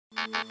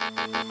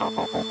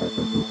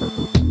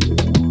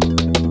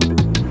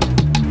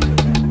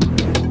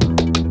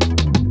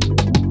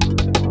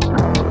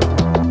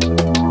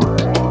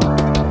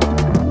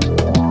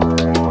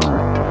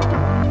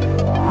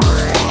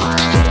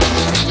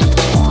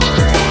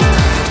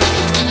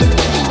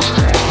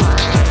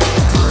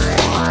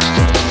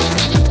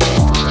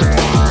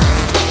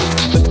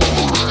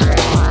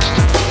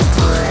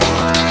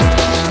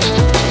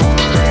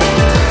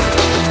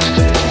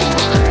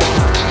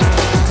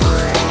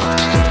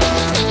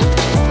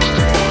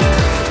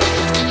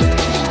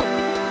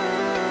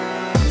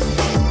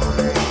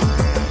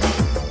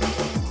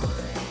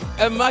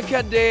A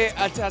market day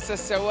at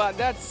Asesewa.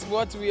 That's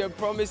what we are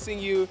promising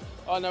you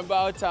on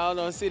About Town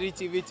on Citi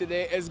TV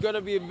today. It's going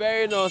to be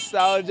very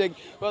nostalgic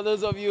for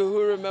those of you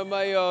who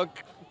remember your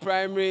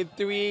primary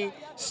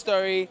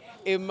 3-story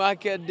a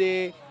market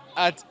day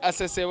at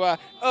Asesewa.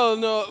 Oh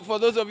no, for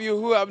those of you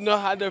who have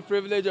not had the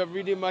privilege of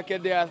reading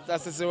Market Day at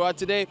Asesewa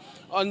today,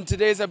 on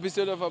today's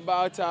episode of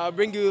About Town, I'll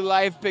bring you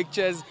live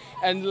pictures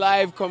and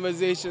live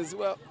conversations.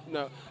 Well,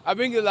 no, I'll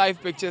bring you live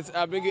pictures,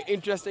 I'll bring you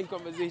interesting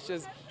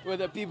conversations with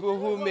the people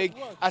who make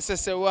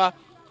Asesewa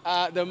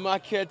the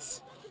market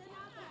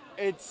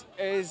it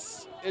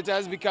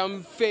has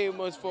become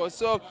famous for.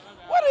 So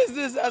what is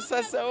this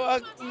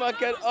Asesewa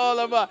market all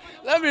about?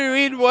 Let me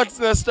read what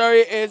the story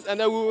is and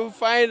then we will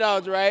find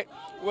out, right,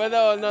 whether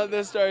or not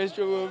the story is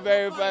true. We'll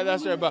verify that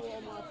story. But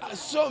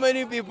so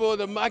many people,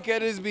 the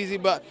market is busy,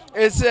 but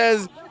it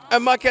says a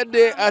market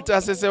day at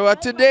Asesewa.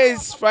 Today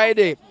is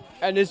Friday,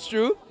 and it's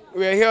true.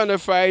 We are here on a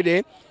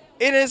Friday.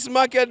 It is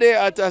market day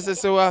at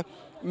Asesewa.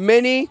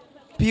 Many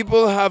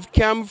people have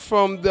come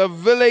from the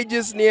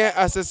villages near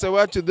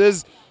Asesewa to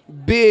this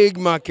big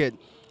market.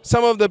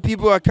 Some of the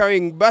people are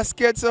carrying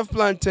baskets of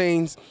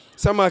plantains.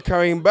 Some are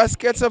carrying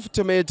baskets of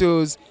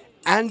tomatoes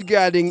and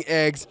garden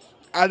eggs.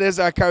 Others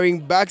are carrying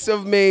bags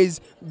of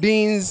maize,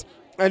 beans,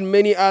 and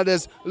many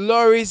others,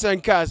 lorries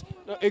and cars.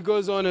 It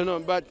goes on and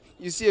on. But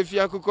you see a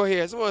fiakuko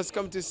here. Someone's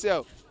come to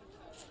sell.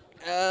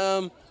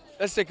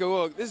 Let's take a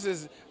walk. This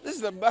is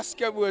the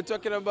basket we were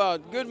talking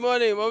about. Good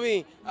morning,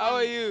 mommy. How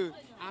are you?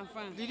 I'm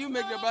fine. Did you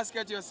make the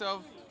basket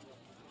yourself?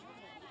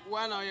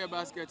 One or your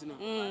basket, no?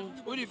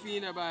 What do you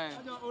feel about it?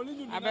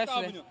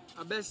 Abesre.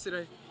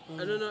 Abesre.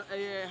 I don't know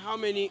how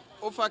many.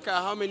 Ofaka,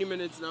 how many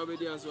minutes now?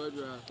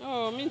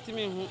 Oh, me.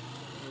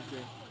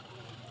 Okay.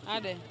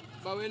 Ade.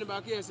 But when the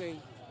back here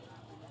saying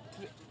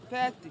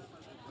 30.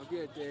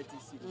 okay,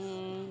 36.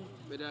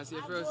 But that's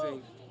your first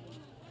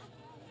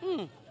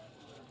saying.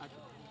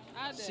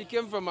 She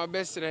came from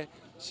Abesre.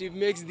 She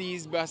makes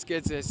these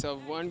baskets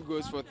herself. One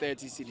goes for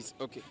 30 cedis.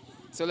 Okay.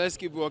 So let's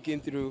keep walking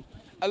through.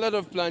 A lot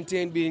of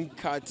plantain being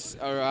cut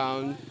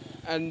around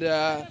and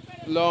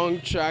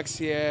long tracks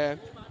here.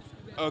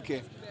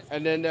 Okay.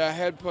 And then the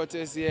head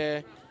potters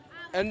here.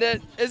 And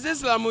then, is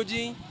this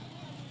Lamujin?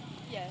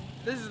 Yeah.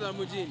 This is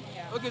Lamujin?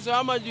 Yeah. Okay, so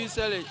how much do you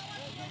sell it?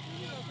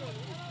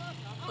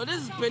 Oh,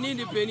 this is penny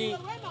to penny.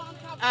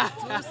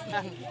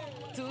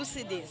 2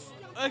 cedis.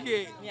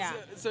 Okay. Yeah.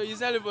 So you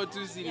sell it for 2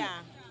 cedis?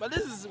 Yeah. But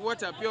this is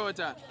water, pure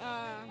water.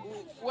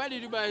 Where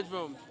did you buy it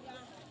from?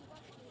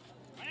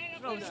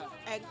 From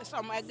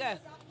some girl.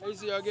 You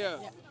see your girl?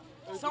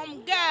 Yeah. Okay.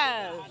 Some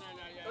girl.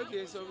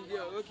 Okay, some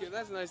girl. Okay,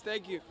 that's nice.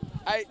 Thank you.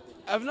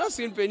 I've not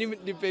seen penny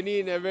the penny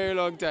in a very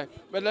long time.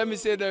 But let me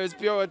say there is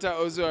pure water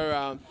also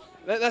around.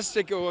 Let's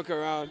take a walk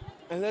around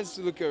and let's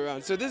look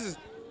around. So this is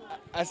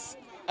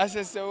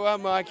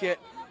Asesewa market.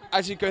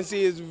 As you can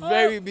see, it's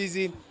very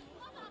busy.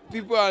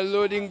 People are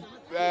loading.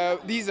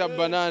 These are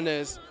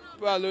bananas.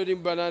 People are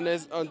loading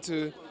bananas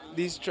onto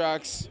these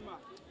trucks.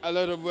 A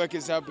lot of work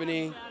is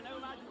happening.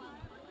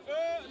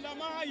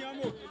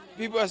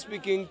 People are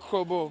speaking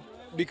Kobo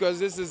because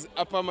this is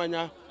Upper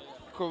Manya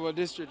Kobo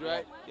district,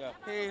 right? Yeah.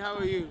 Hey, how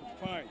are you?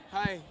 Fine.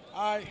 Hi.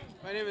 Hi.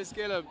 My name is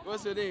Caleb.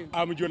 What's your name?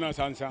 I'm Jonas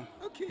Ansa.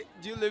 Okay.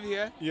 Do you live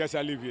here? Yes,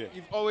 I live here.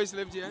 You've always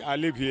lived here? I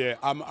live here.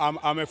 I'm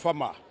a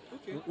farmer.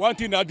 Okay. One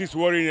thing that is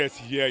worrying us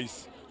here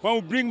is when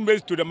we bring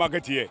maize to the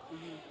market here,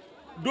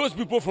 those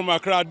people from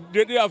Accra,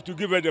 they have to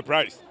give us the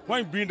price. When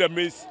you bring the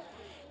maize,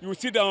 you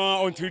sit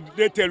down until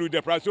they tell you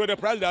the price. So the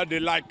price that they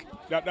like,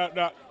 that's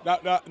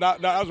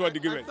what they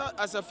give I us. thought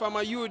as a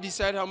farmer you would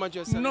decide how much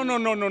you're selling.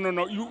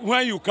 No.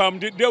 When you come,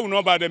 they will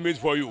not buy the maize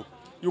for you.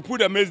 You put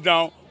the maize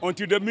down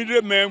until the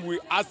middleman will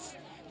ask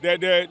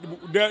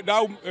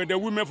the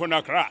women from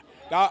Accra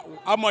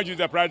how much is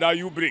the price that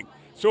you bring.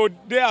 So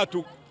they have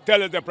to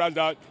tell us the price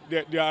that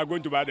they are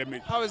going to buy the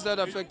maize. How is that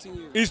affecting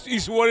you?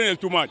 It's worrying us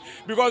too much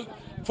because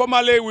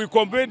formerly we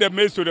convey the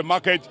maize to the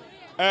market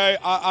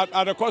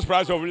at a cost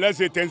price of, let's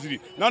say, 10 cedi.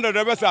 Now the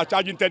drivers are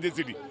charging 30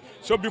 cedi.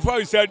 So before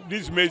you sell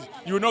this maize,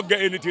 you will not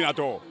get anything at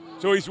all.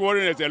 So it's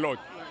worrying us a lot.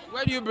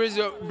 Where do you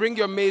bring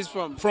your maize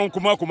from? From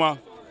Kuma,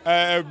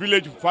 a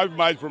village 5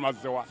 miles from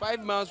Asesewa.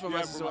 5 miles from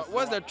Asesewa.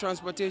 What's the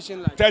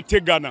transportation like? 30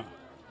 Ghana.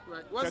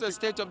 Right. What's the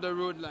state of the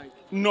road like?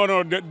 No,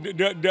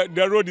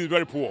 the road is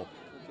very poor.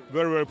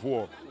 Very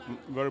poor.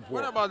 Very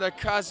poor. What about the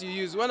cars you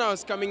use? When I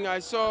was coming, I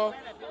saw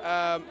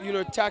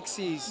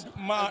taxis.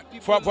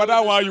 For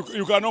that one,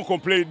 you cannot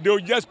complain. They'll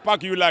just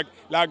pack you like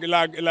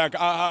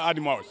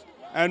animals,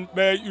 and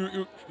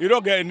you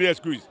don't get any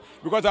excuse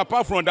because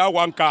apart from that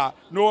one car,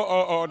 no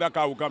other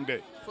car will come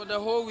there. For the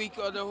whole week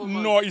or the whole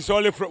month? No, it's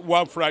only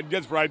one Friday,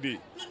 just Friday.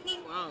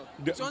 Wow.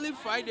 It's only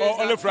Friday.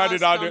 Only Friday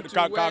that the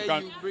car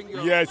can.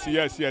 Yes.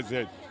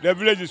 The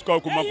village is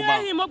called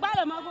Kumakuma.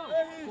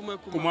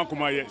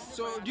 Kumakuma, yes.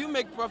 So do you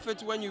make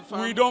profit when you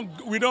farm?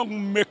 We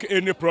don't make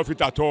any profit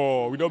at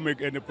all. We don't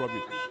make any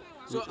profit.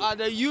 So are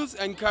the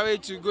youth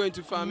encouraged to go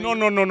into farming?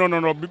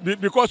 No.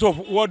 Because of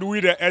what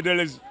we the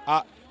elders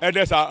are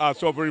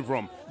suffering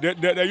from.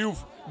 The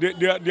youth,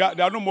 they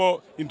are no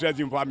more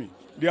interested in farming.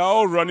 They are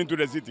all running to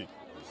the city.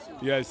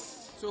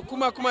 Yes. So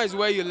Kumakuma is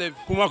where you live?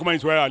 Kumakuma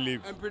is where I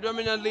live. And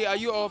predominantly, are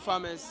you all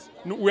farmers?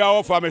 No, we are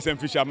all farmers and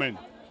fishermen.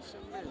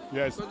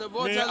 Yes.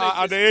 Me,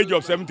 at the age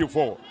of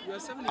 74. You're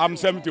 74? I'm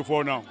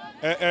 74 now.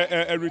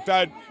 A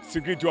retired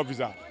security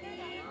officer.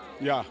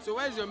 Yeah. So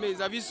where is your maize?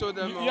 Have you sold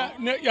them?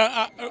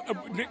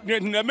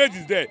 The maize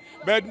is there,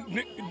 but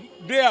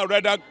they are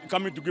rather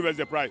coming to give us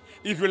the price.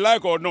 If you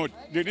like or not,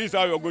 this is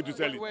how you're going to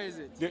sell it. Where is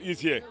it?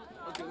 It's here.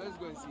 Okay, let's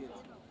go and see it.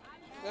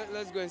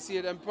 Let's go and see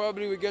it, and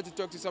probably we get to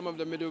talk to some of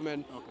the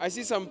middlemen. Okay. I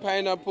see some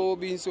pineapple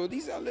beans, so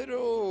these are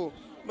little,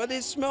 but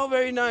they smell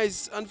very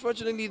nice.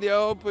 Unfortunately, they are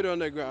all put on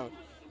the ground.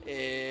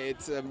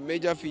 It's a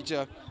major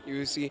feature, you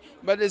will see.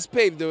 But it's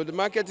paved, though. The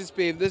market is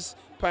paved. This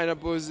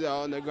pineapples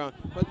are on the ground.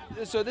 But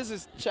so this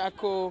is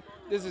charcoal.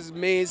 This is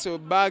maize. So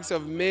bags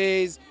of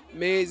maize.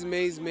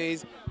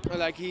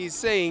 Like he's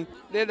saying,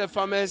 then the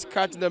farmers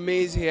cut the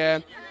maize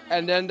here,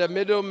 and then the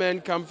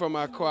middlemen come from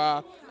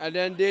Accra, and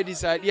then they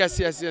decide. Yes.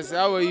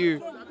 How are you?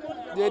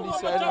 They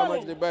decide how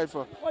much they buy it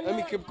for. Let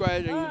me keep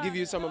quiet and give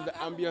you some of the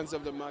ambience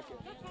of the market.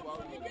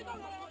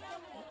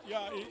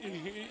 Yeah,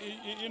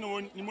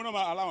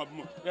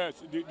 yes,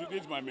 this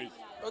is my maize.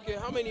 Okay,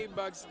 how many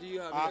bags do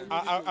you have?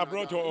 I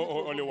brought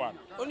only one.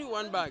 Only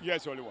one bag?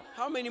 Yes, only one.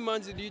 How many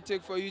months did it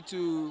take for you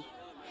to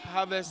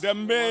harvest? The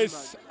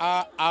maize,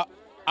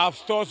 I've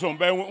stored some,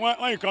 but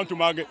when you come to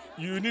market,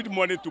 you need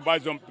money to buy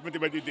some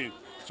things.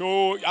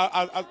 So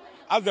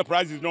as the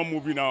price is not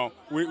moving now,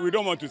 we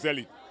don't want to sell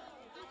it.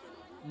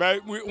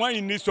 But when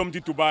you need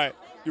something to buy,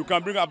 you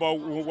can bring about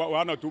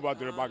 1 or 2 bags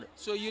to the bag.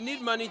 So you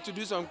need money to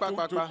do some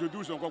To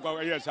do some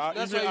yes.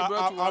 That's why you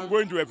brought I'm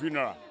going to a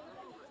funeral.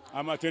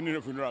 I'm attending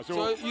a funeral.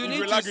 So you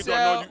need like to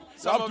sell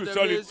some of to the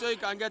sell maize so you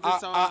can get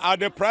it at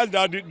the price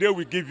that they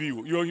will give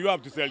you. You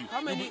have to sell it.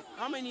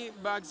 How many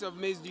bags of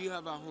maize do you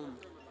have at home?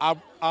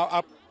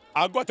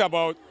 I got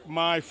about,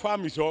 my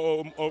farm is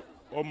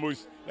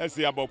almost, let's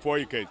say, about 4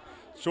 acres.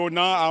 So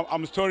now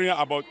I'm storing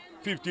about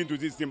 15 to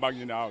 16 bags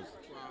in the house. Wow.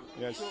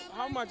 Yes. So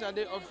how much are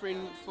they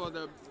offering for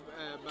the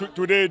bag?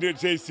 Today they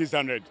say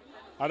 600,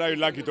 whether you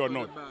like it or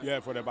not.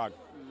 Yeah, for the bag.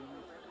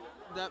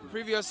 That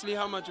previously,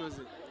 how much was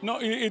it? No,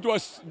 it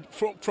was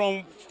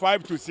from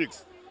 5 to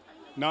 6.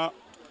 Now,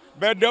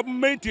 but the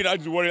main thing that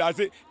is worried, I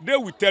say, they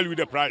will tell you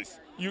the price.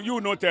 You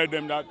will not tell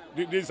them that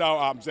this is how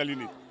I'm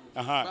selling it.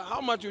 But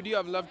how much would you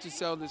have loved to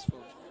sell this for?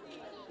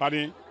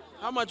 Pardon?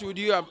 How much would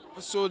you have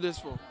sold this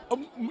for?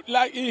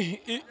 Like,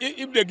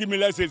 if they give me,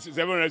 let's say,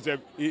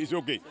 700, it's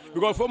okay.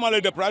 Because formerly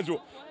the price,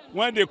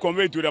 when they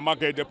convey to the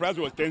market, the price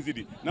was 10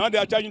 cedi. Now they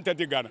are charging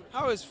 30 Ghana.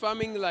 How is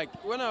farming like?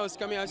 When I was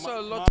coming, I saw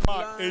a lot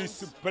of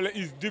lands.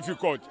 It's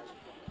difficult.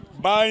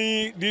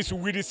 Buying this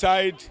weedy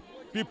side,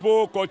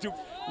 people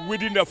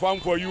weeding the farm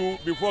for you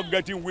before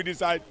getting weedy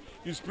side.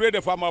 You spray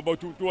the farm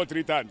about 2 or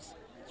 3 times.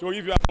 So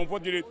if you are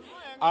unfortunate,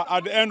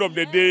 at the end of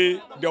the day,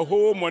 the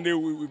whole money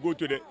will go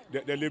to the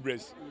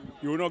laborers.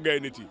 You will not get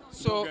anything.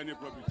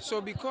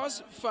 So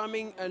because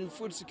farming and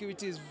food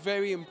security is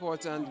very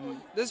important,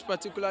 this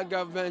particular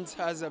government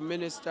has a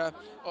minister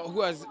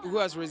who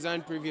has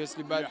resigned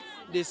previously, but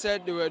they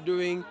said they were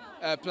doing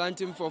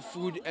planting for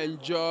food and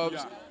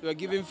jobs. They were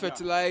giving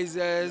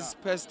fertilizers,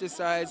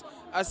 pesticides.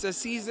 As a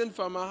seasoned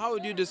farmer, how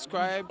would you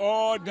describe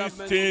all these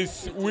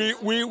things?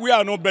 We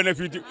are not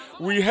benefiting.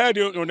 We heard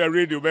it on the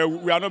radio, but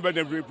we are not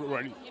benefiting from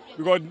it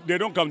because they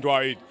don't come to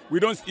our aid.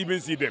 We don't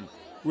even see them.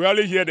 We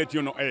only hear the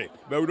tune on air,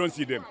 but we don't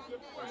see them.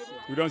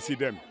 We don't see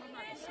them.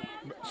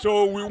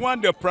 So we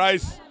want the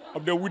price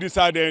of the woody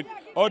side and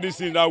all these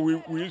things that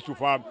we used to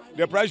farm,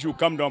 the price should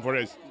come down for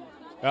us.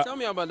 Tell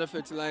me about the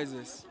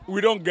fertilizers.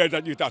 We don't get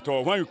it at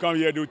all. When you come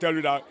here, they will tell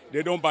you that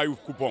they don't buy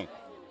with coupon.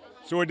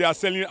 So they are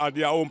selling at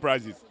their own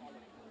prices.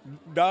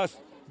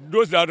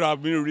 Those that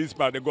have been released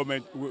by the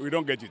government, we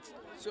don't get it.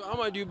 So how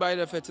much do you buy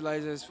the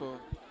fertilizers for?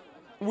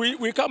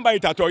 We can't buy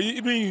it at all.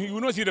 Even you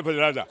don't see the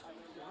fertilizer.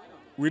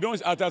 We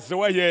don't, at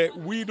Asesewa here,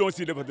 we don't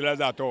see the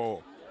fertilizer at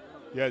all.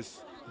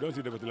 Yes, we don't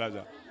see the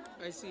fertilizer.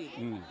 I see.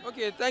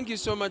 Okay, thank you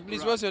so much.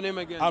 Please, what's your name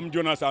again? I'm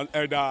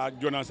Elder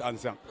Jonas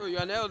Ansang. Oh,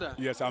 you're an elder?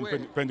 Yes, I'm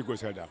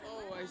Pentecost elder.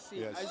 Oh, I see.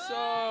 Yes. I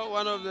saw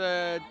one of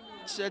the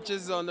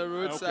churches on the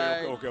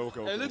roadside.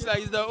 Okay. It looks like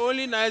it's the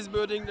only nice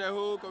building in the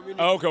whole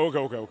community.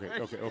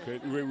 Okay.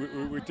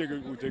 We take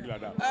it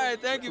like that. All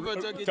right, thank you for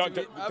talking to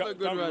me. Have a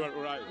good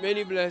one. Right.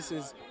 Many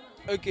blessings.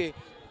 Okay,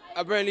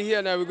 apparently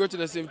here now we go to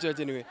the same church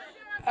anyway.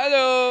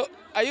 Hello,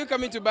 are you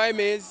coming to buy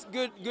maize?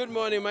 Good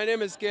morning. My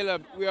name is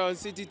Caleb. We are on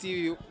Citi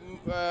TV.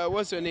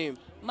 What's your name?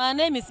 My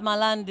name is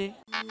Malande.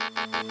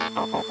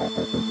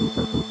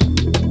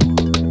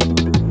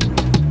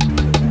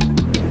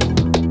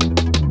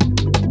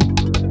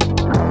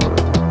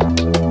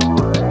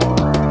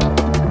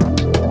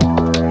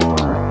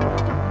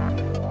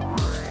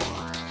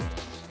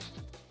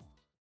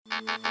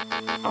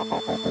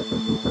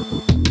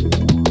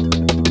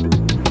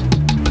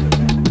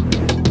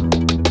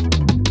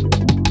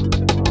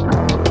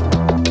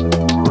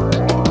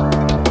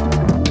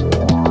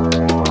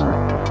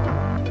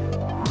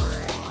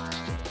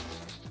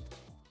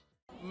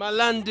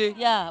 Malande.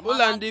 Yeah,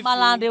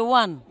 Malande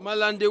 1.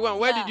 Malande 1.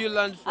 Where did you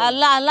land from?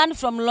 I land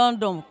from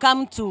London,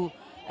 come to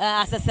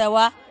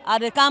Asesewa.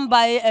 I come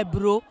by a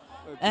bro.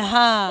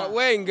 But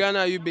where in Ghana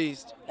are you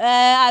based?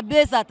 I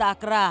based at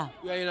Accra.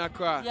 You are in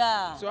Accra.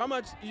 Yeah. So how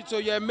much? So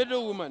you're a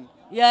middle woman.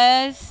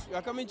 Yes. You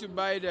are coming to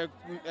buy the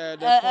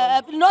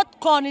corn. Not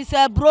corn, it's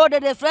a bro.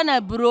 They friend a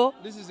bro.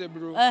 This is a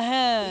bro.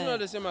 It's not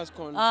the same as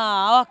corn.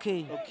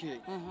 Okay. Okay.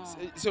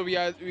 So we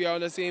are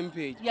on the same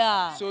page.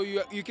 Yeah. So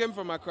you came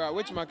from Accra.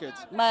 Which market?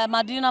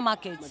 Medina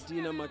market.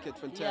 Medina market.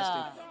 Fantastic.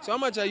 Yeah. So how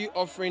much are you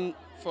offering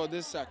for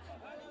this sack?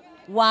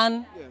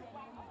 1. Yeah.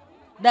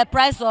 The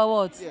price or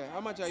what? Yeah. How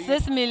much are you?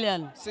 6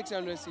 million.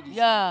 600 cedis.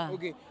 Yeah.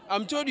 Okay.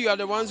 I'm told you are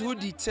the ones who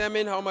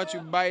determine how much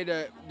you buy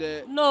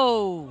the.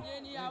 No.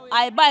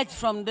 I buy it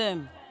from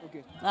them.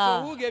 Okay.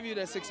 So who gave you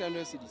the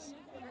 600 cedis?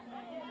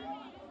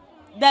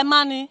 The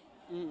money.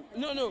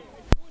 No. Who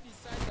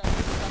decides that?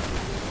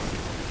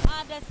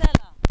 The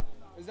seller.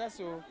 Is that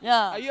so?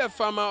 Yeah. Are you a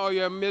farmer or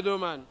you're a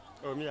middleman?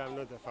 Oh, me, I'm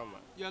not a farmer.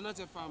 You're not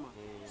a farmer.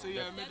 So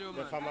you're a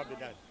middleman. The farmer be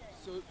that.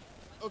 So,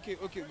 okay,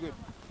 good.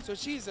 So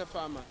she's a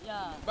farmer.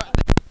 Yeah. But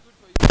this is good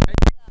for you, right?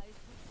 Yeah, it's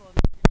good for me.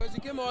 Because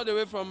you came all the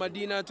way from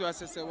Medina to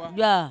Asesewa.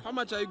 Yeah. How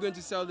much are you going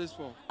to sell this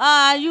for?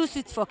 I use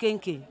it for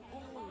kenke.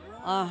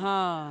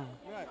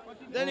 Right.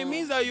 Then it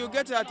means that you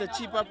get it at a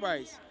cheaper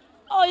price.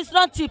 Oh, it's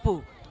not cheap.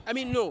 I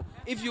mean, no.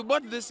 If you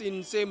bought this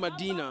in, say,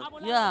 Medina,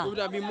 Yeah. it would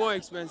have been more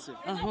expensive.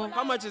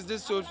 How much is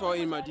this sold for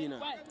in Medina?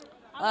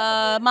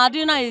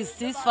 Medina is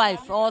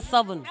 6.5 or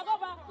 7.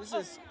 This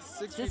is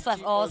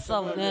 6.5 or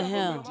 7.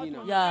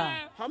 Medina.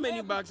 Yeah. How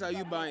many bags are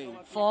you buying?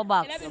 4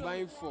 bags. You're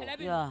buying 4.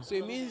 Yeah. So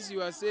it means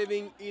you are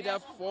saving either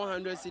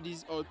 400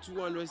 cedis or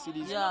 200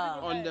 cedis Yeah.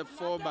 on the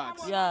 4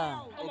 bags. Yeah.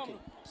 Okay.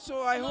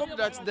 So I hope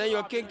that then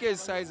your kenke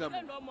is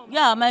sizable.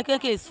 Yeah, my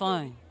kenke is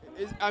fine.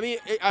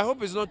 I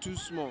hope it's not too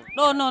small.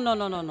 No.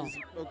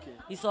 Okay.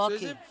 It's So okay.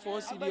 is it 4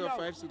 cedi or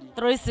 5 cedi?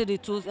 3 cedi,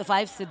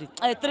 5 cedi.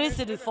 3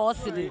 cedi, 4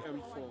 cedi. 3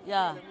 and 4.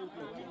 Yeah.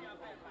 Okay.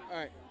 All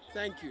right.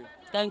 Thank you.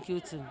 Thank you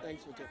too.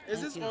 Thanks for that.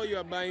 Is this all you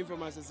are buying from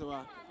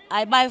Asesewa?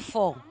 I buy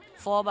 4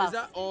 bags. Is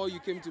that all you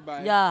came to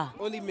buy? Yeah.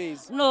 Only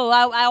maize? No,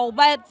 I will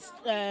buy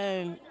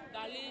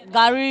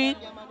gari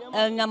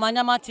and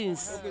nyama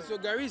things. Okay, so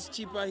Gary is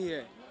cheaper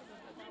here.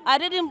 I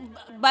didn't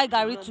buy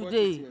gari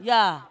today.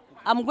 Yeah.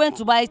 I'm going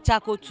to buy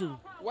charcoal too.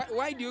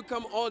 Why do you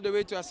come all the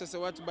way to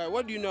Asesewa to buy?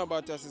 What do you know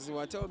about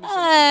Asesewa? Tell me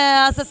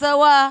something.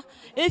 Asesewa,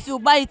 if you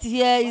buy it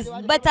here, it's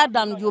better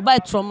than you buy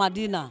it from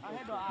Medina.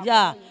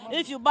 Yeah.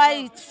 If you buy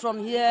it from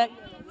here,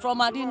 from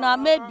Medina,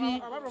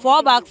 maybe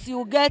 4 bags,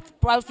 you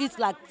get profits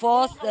like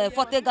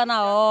 40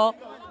 Ghana or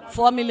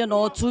 4 million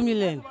or 2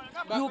 million.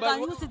 You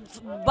can use it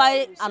to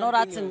buy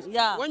another thing.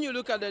 Yeah. When you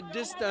look at the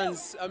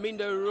distance, I mean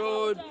the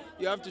road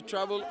you have to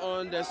travel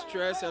on, the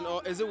stress and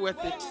all, is it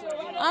worth it?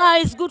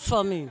 It's good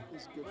for me.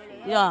 It's good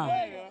for you.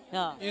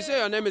 Yeah. You say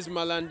your name is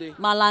Malande.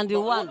 Malande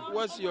 1.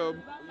 What's your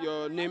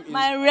name?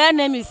 My real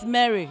name is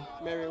Mary.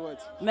 Mary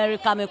what? Mary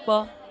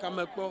Kamekpo.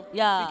 Kamekpo.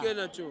 Yeah. Ike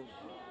nacho.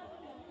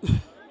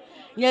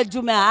 Yeah,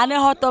 Jume,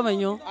 Aneho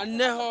Tomenyo.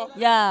 Aneho.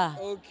 Yeah.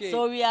 Okay.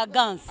 So we are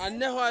guns.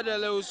 Aneho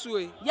adele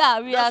usue.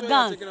 Yeah, we are That's what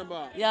guns. you're talking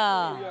about.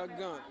 Yeah. You are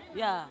gone.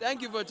 Yeah.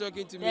 Thank you for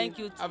talking to me. Thank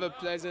you too. Have a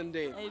pleasant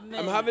day. Amen.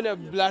 I'm having a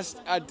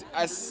blast at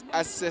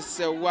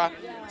Asesewa.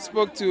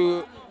 Spoke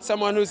to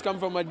someone who's come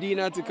from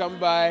Medina to come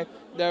by.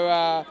 There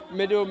are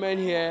middlemen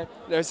here.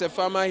 There's a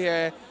farmer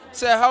here.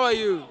 Sir, how are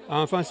you?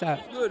 I'm fine, sir.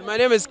 Good. My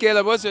name is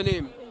Caleb. What's your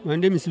name? My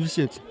name is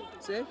Vincent.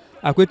 Say?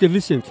 Akwete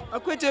Vincent.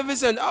 Akwete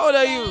Vincent. How old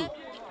are you?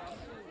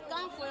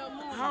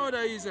 How old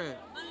are you, sir?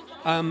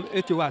 I'm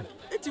 81.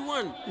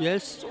 81.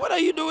 Yes. So what are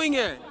you doing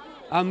here?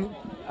 I'm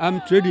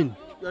trading.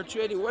 You're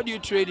trading. What are you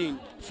trading?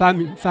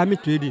 Farming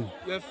trading.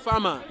 You're a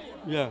farmer.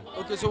 Yeah.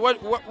 Okay, so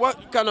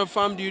what kind of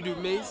farm do you do?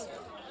 Maize?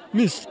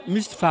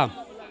 Mixed farm.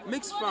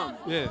 Mixed farm.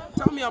 Yeah.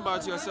 Tell me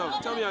about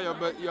yourself. Tell me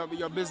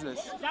your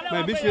business.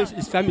 My business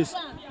is farming,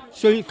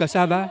 sowing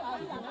cassava,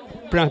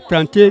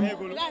 plantain,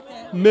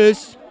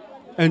 maize,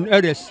 and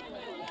others.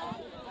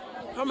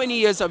 How many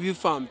years have you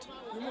farmed?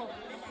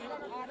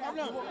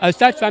 I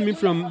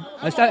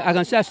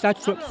can say I start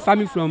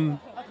farming from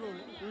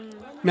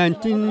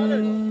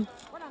 19.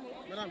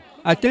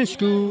 I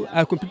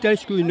completed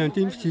school in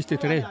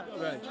 1963.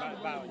 Right.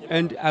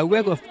 And I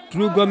work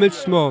through government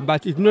small,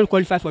 but it did not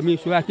qualify for me,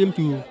 so I came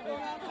to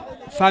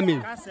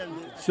farming.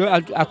 So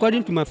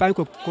according to my farming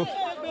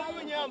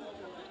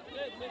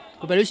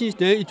cooperation,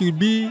 it will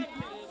be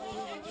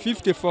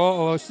 54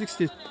 or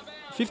 60,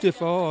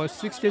 54 or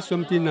 60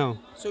 something now.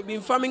 So you've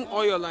been farming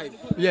all your life?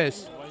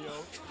 Yes.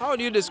 How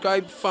do you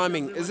describe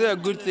farming? Is it a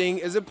good thing?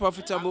 Is it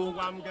profitable?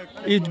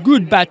 It's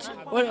good, but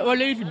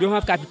only if you don't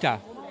have capital.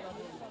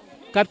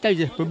 Capital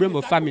is a problem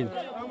of farming.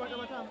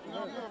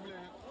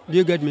 Do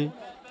you get me?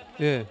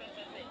 Yeah.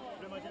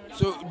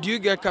 So do you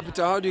get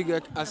capital? How do you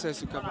get access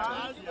to capital?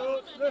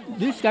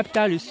 This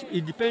capital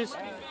it depends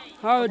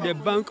how the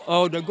bank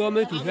or the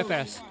government will help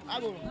us.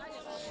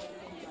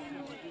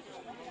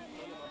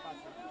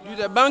 Do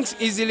the banks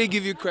easily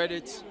give you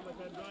credit?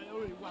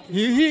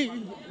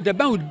 The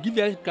bank would give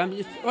you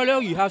although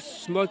you have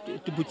small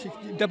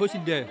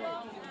deposit there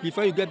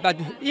before you get back.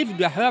 If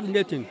they have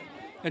nothing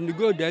and you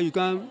go there,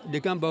 they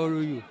can borrow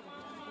you.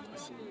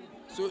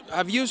 So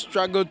have you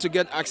struggled to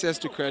get access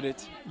to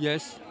credit?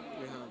 Yes.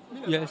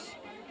 Yes.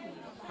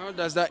 How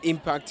does that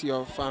impact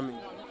your farming?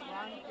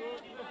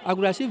 I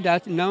could achieve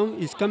that now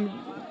it's come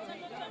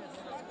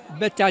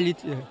better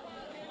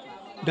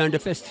than the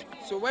first.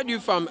 So where do you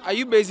farm? Are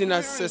you based in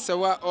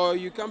Asesewa or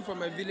you come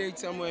from a village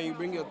somewhere and you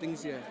bring your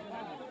things here?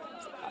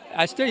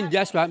 I stay in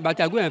diaspora, but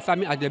I go and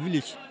farm at the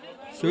village.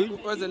 So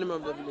what's the name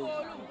of the village?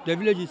 The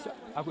village is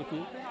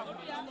Akotwe.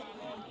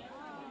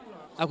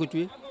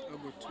 Okay.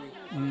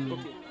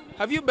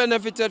 Have you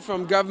benefited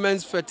from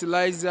government's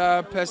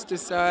fertilizer,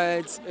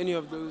 pesticides, any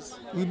of those?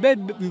 We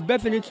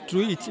benefit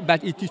through it,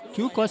 but it is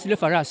too costly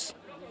for us.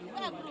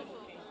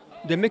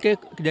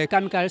 The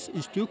chemicals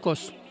is too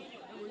costly.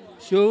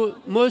 So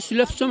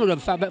some of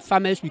the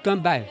farmers we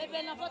can't buy.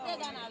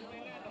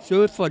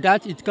 So for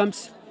that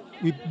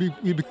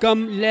we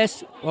become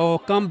less or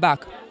come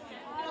back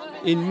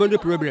in money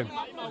problem.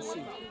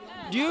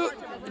 Do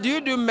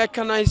you do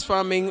mechanized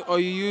farming or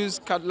you use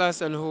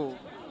cutlass and hoe?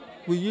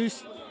 We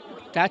use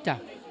tractor.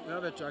 You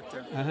have a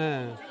tractor?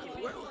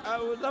 Well,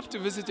 I would love to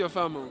visit your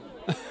farm.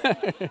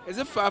 Is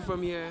it far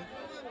from here?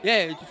 Yeah,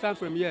 it's far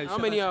from here. How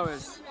many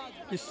hours?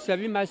 It's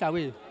 7 miles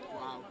away.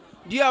 Wow.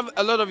 Do you have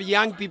a lot of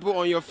young people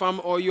on your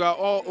farm or you are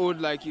all old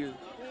like you?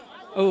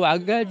 Oh, I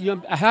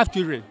have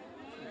children,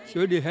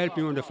 so they help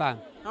me on the farm.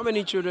 How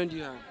many children do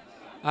you have?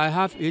 I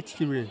have 8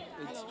 children.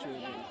 8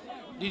 children.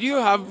 Did you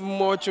have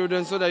more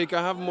children so that you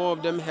can have more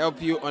of them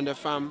help you on the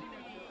farm?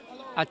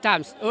 At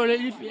times, only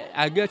if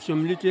I get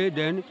some little,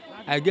 then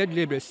I get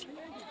laborers.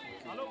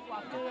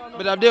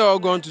 But have they all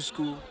gone to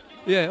school?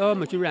 Yeah, all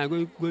my children are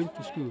going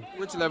to school.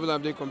 Which level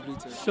have they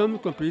completed? Some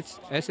complete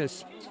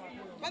SS.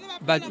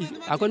 But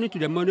according to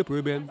the money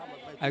problem,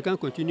 I can't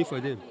continue for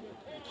them.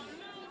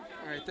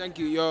 All right, thank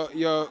you.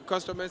 Your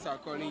customers are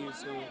calling you,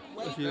 so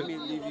let me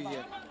leave you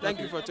here. Thank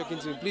you for talking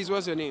to me. Please,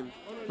 what's your name?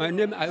 My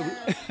name,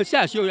 I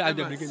show you at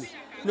the beginning.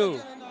 No,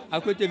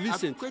 Akwete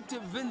Vincent. Akwete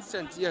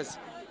Vincent, yes.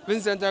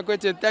 Vincent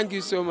Akwete, thank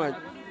you so much.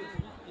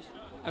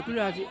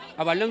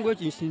 Our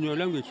language is in your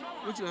language.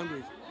 Which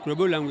language?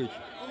 Krobo language.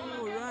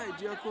 Oh,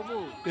 right, you're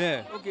Krobo.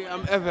 Yeah. Okay,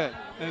 I'm Ever.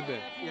 Ever.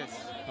 Yes.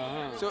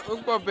 Uh-huh. So,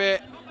 Ukpope,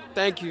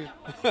 thank you.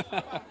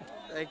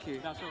 Thank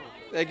you.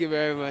 Thank you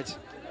very much.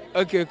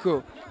 Okay,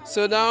 cool.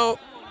 So now,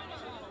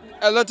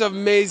 a lot of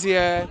maize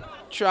here,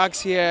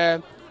 trucks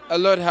here, a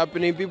lot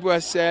happening. People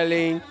are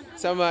selling.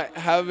 Some are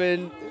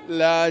having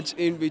large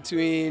in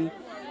between.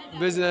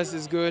 Business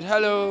is good.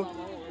 Hello.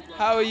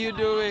 How are you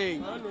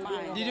doing?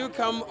 Fine. Did you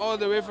come all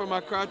the way from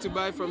Accra to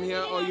buy from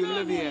here or you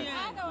live here?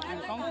 I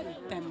come from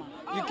Tema.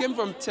 You came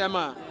from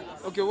Tema.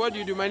 Okay, what do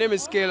you do? My name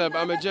is Caleb.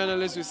 I'm a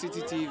journalist with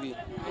Citi TV.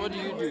 What do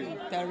you do?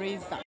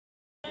 Teresa.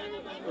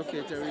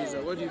 Okay,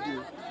 Teresa, what do you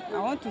do? I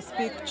want to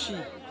speak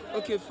Chi.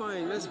 Okay,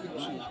 fine. Let's speak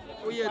Chi.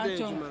 Oh, yeah, there,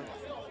 Juma.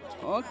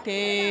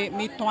 Okay,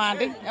 me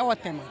twande. I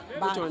want Tema.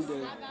 Which one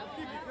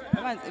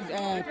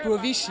there?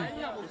 Provision.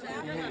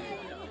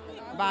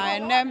 By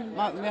name,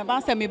 my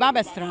say me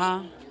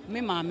babestra. Me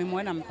mama,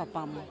 me na me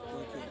papa mo.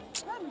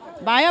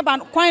 Ba ban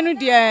kwan no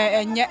de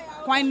enye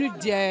kwan no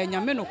de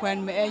nyame no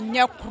kwan me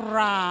enye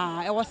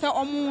kra. E wo se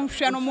omo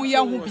hwe no mo ye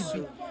ho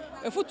bibi.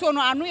 Efuto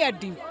no anu ye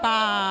din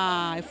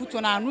pa.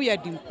 Efuto no anu ye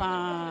din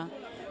pa.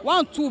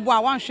 One two bo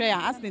a one hwe ya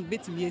accident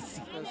betimi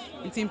esi.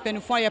 Nti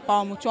mpenifo ye pa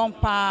omo chon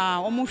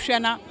pa. Omo hwe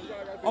na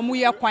omo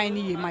ye kwan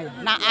ni ye mai.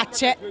 Na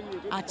ache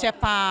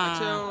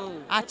pa.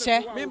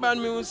 Ache. Me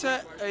ban me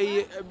say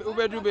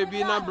ubedu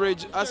baby na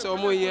bridge as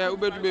omo ye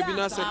ubedu baby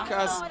na se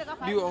cars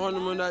do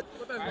on that.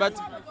 But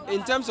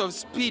in terms of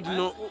speed,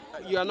 no,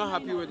 you are not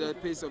happy with the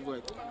pace of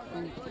work.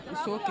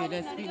 It's okay.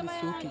 The speed is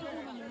okay.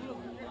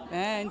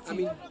 And I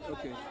mean,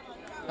 okay.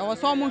 I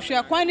was almost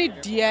sure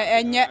quite dear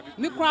and yet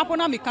me crap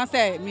on me can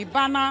say me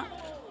banner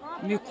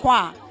me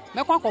qua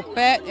me kwa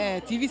compare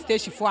TV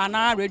station for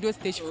an radio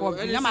station for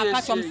me. I'm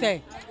catch them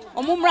say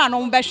omumra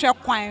no be hwe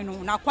kwan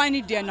no na kwan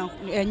ni de na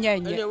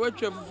enye what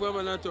travel for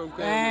man at on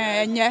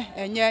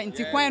enye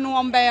nti kwan no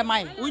ombe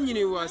mai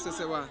unyini wo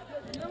Asesewa.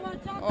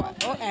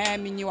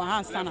 Me wa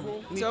hansana.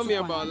 Tell me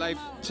about life.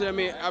 Tell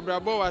me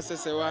abrabo wa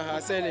Asesewa ha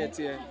senet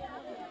here.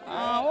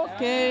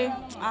 Okay.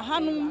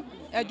 Ahanu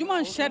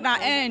eduma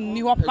nheda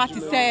ni ho party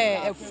say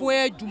efu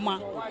eduma.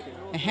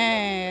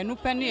 No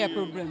penny a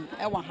problem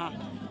e wa ha.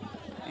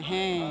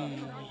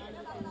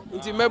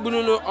 Inti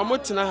mebunu no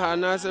omotina ha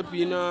na asa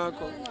pina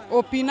ko.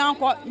 O pina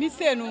ko mi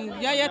se no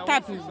ye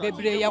tap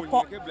bebre ye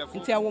ko.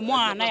 Nti ewo mo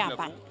ana ya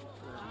ba.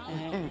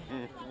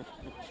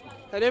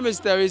 Her name is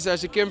Teresa.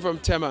 She came from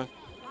Tema.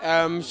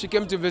 She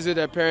came to visit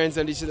her parents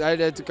and she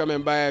decided to come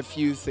and buy a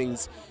few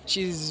things.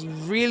 She's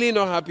really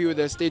not happy with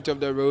the state of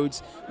the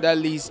roads that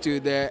leads to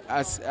the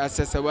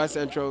Asesewa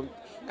Central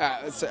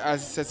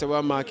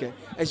Asesewa market,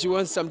 and she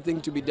wants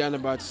something to be done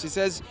about it. She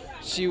says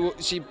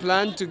she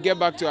planned to get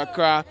back to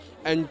Accra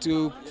and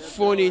to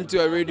phone into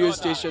a radio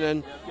station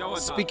and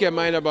speak her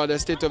mind about the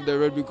state of the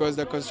road because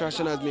the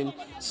construction has been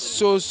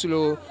so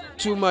slow,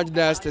 too much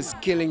dust is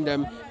killing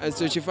them, and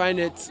so she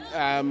finds it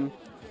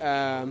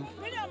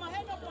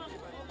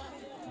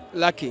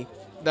lucky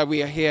that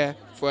we are here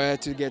for her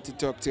to get to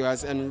talk to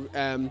us and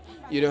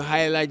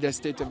highlight the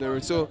state of the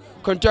road. So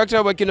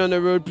contractor working on the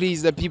road,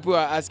 please, the people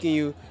are asking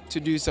you to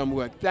do some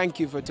work.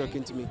 Thank you for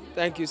talking to me.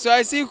 Thank you. So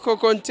I see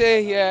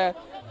kokonte here,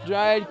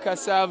 dried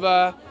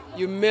cassava,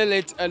 you mill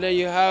it and then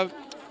you have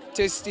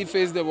tasty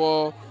face the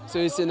wall. So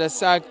it's in a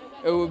sack,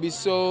 it will be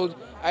sold.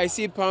 I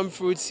see palm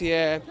fruits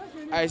here.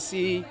 I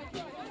see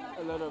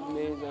a lot of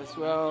maize as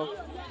well.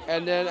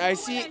 And then I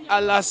see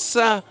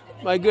alasa.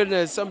 My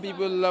goodness, some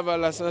people love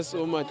alasa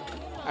so much.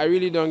 I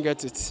really don't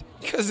get it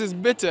because it's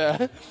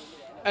bitter.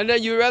 And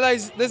then you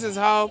realize this is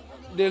how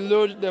they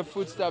load the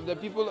food stuff. The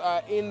people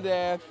are in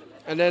there,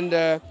 and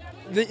then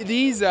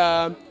these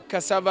are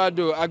cassava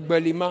dough,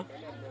 agbalimo.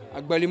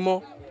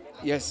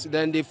 Yes,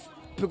 then they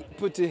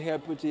put it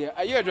here.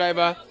 Are you a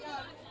driver?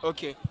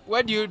 Okay.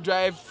 Where do you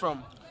drive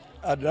from?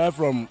 I drive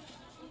from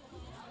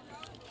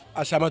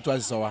Ashama to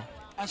Asesewa.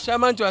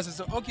 Ashama to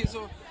Asesewa. Okay,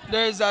 so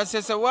there is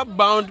Asesewa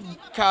bound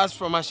cars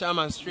from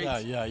Ashama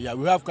straight. Yeah.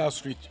 We have cars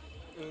straight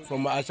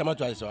from Ashama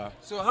to Asesewa.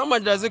 So how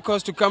much does it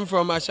cost to come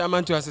from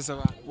Ashama to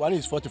Asesewa? One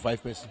is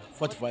 45 pesos.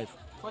 45.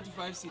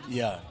 45 cedis.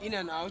 Yeah. In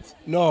and out?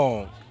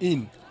 No,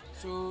 in.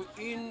 So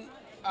in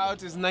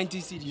out is 90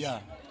 cedis. Yeah.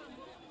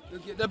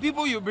 Okay. The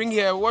people you bring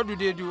here, what do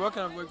they do? What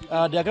kind of work do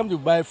they do? They come to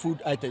buy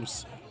food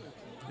items.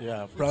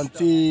 Yeah,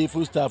 plantain,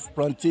 food stuff,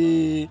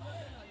 plantain,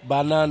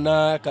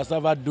 banana,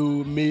 cassava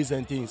dough, maize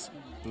and things.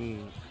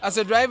 As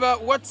a driver,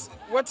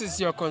 what is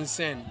your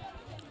concern?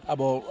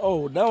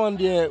 About that one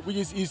there, which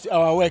is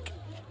our work.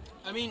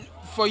 I mean,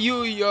 for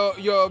you,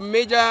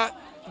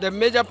 the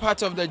major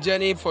part of the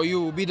journey for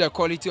you will be the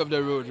quality of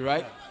the road,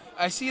 right?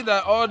 I see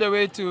that all the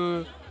way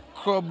to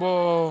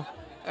Krobo,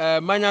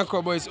 Manya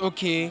Krobo is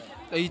okay.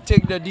 You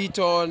take the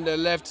detour on the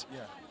left,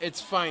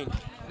 it's fine.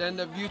 Then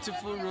the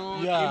beautiful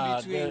road in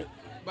between.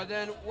 But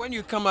then when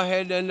you come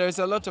ahead, then there's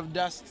a lot of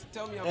dust.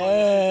 Tell me about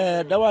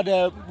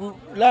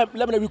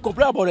we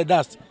complain about the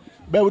dust,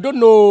 but we don't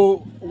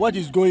know what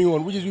is going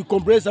on. We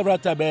complain several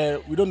times,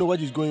 but we don't know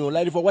what is going on.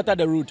 Like for water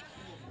the road.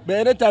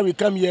 But anytime we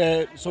come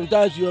here,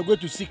 sometimes you are going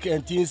to sick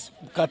and things,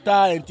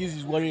 Qatar and things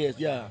is worrying us.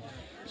 Yeah.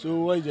 So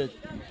what is it?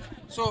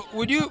 So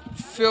would you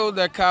fill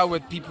the car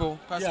with people?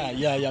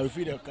 Yeah, we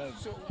fill the car.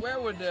 So where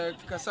would the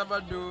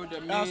cassava do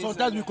the maize?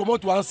 Sometimes we come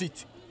out to one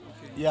seat.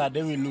 Okay. Yeah,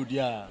 then we load,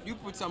 yeah. You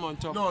put some on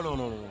top? No.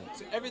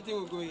 So everything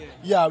will go here?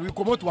 Yeah, we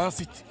come out to one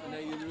seat. And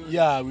then you load?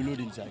 Yeah, we load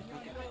inside.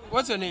 Okay.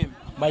 What's your name?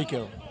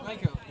 Michael.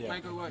 Yeah.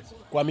 Michael what?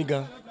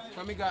 Kwamiga.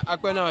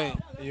 Akpenawe.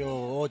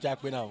 Yo,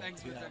 Akpenawe.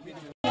 Thanks for talking to me.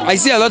 I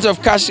see a lot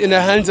of cash in the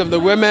hands of the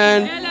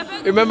women.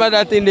 Remember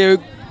that thing they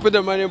put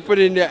the money and put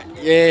in there?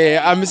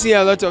 Yeah, I'm seeing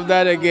a lot of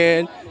that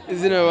again.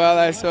 It's been a while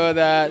I saw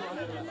that.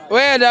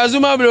 Where are the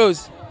Azuma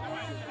Bros?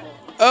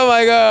 Oh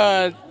my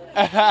God.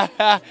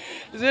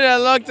 It's been a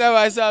long time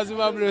I saw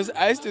Azuma Bros.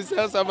 I used to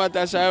sell some at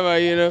Ashama,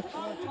 you know.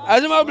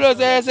 Azuma Bros,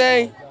 they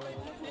say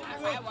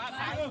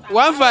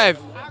 1.5.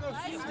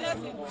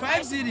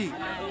 5 CD.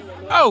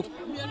 Oh.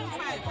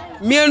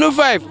 Mienu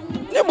 5.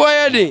 Ne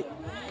boy edi.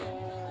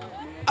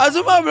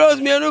 Azuma Bros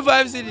mienu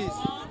 5 CDs.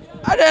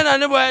 Adena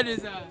ne boy edi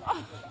sir.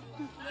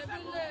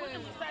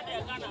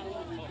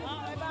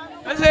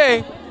 I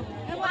say.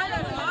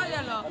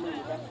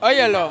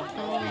 Oyelo.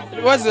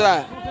 What's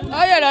that?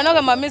 Oyelo no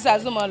go miss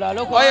Azuma lo.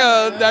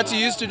 Oil that you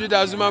used to do the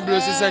Azuma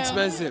Bros is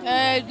expensive.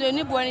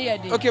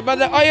 Okay, but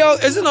the oil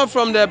is it not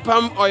from the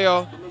palm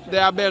oil? The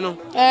abeno.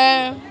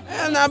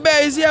 And abe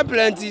is here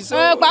plenty. So.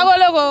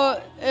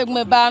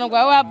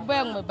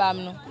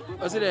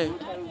 What's it?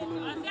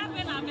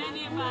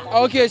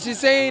 Okay, she's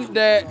saying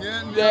the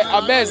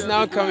abe is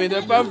now coming.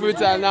 The palm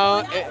fruits are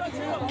now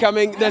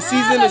coming. The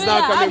season is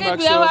now coming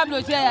back. So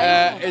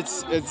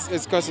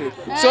it's costly.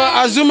 So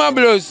Azuma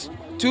Bros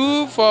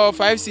 2 for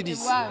 5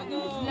 CDs.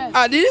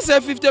 Did you say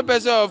 50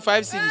 pesos or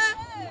 5 CDs?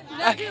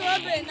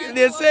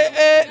 They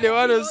say they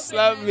want to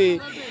slap me.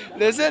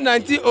 They say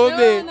 90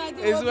 Obe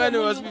is when it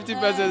was 50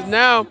 pesos.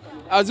 Now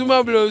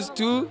Azuma Bros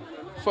 2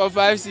 for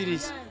 5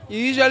 CDs. You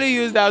usually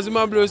use the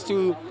Azuma Bros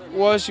to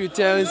wash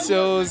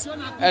utensils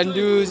and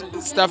do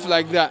stuff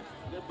like that.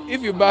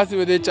 If you bath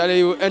with it, Charlie,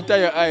 you will enter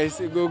your eyes.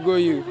 It will go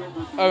you.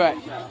 All right,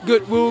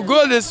 good. We'll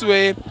go this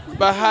way.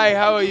 But hi,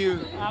 how are you?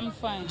 I'm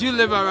fine. Do you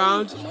live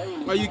around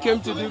or you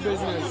came to do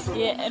business?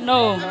 Yeah,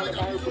 no.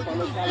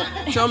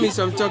 Tell me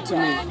some, talk to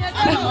me.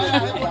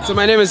 So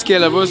my name is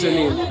Caleb, what's your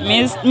name?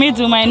 Me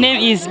too, my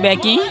name is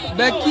Becky.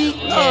 Becky?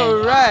 All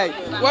right.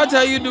 What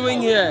are you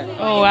doing here?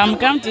 Oh, I'm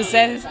come to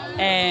sell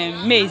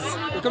maize.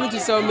 You're coming to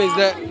sell maize,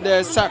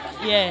 the sack.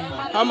 Yeah.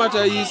 How much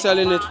are you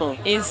selling it for?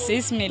 It's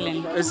 6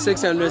 million. It's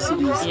 600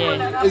 cedis.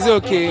 Yeah. Is it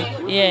okay?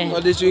 Yeah.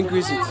 Or did you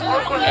increase it?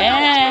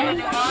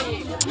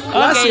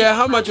 Last Okay. year,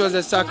 how much was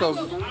the sack of?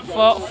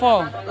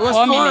 Four. It was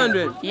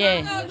 400.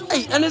 Yeah.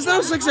 Hey, and it's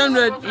now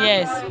 600.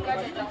 Yes.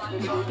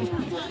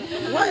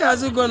 Why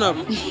has it gone up?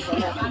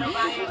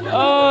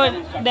 Oh,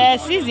 the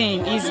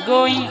season is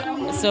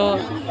going, so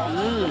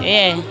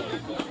yeah.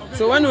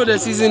 So when will the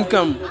season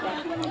come?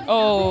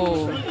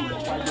 Oh.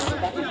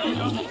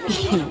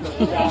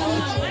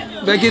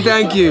 Becky,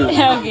 thank you.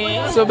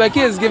 Okay. So Becky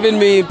is giving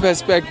me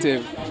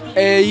perspective.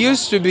 It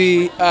used to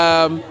be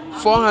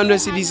 400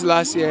 cedis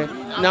last year.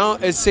 Now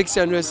it's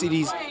 600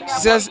 cedis. She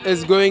says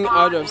it's going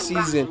out of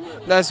season.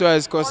 That's why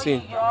it's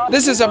costing.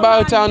 This is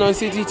About Town on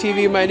Citi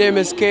TV. My name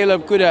is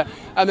Caleb Kuda.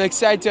 I'm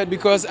excited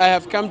because I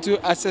have come to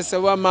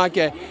Asesewa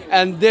market,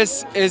 and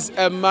this is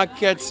a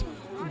market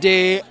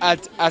day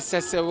at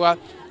Asesewa.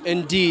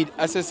 Indeed,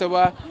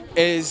 Asesewa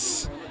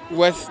is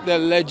with the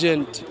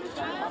legend,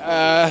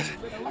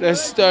 the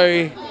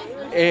story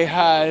it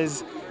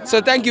has.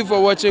 So thank you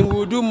for watching.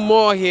 We'll do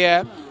more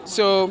here.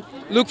 So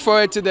look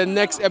forward to the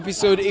next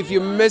episode. If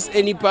you missed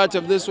any part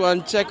of this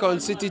one, check on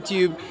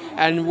CityTube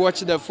and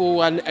watch the full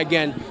one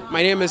again.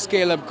 My name is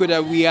Caleb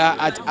Kuda. We are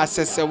at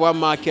Asesewa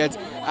Market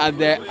at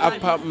the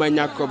Upper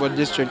Manyakobo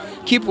district.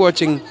 Keep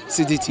watching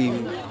Citi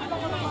TV.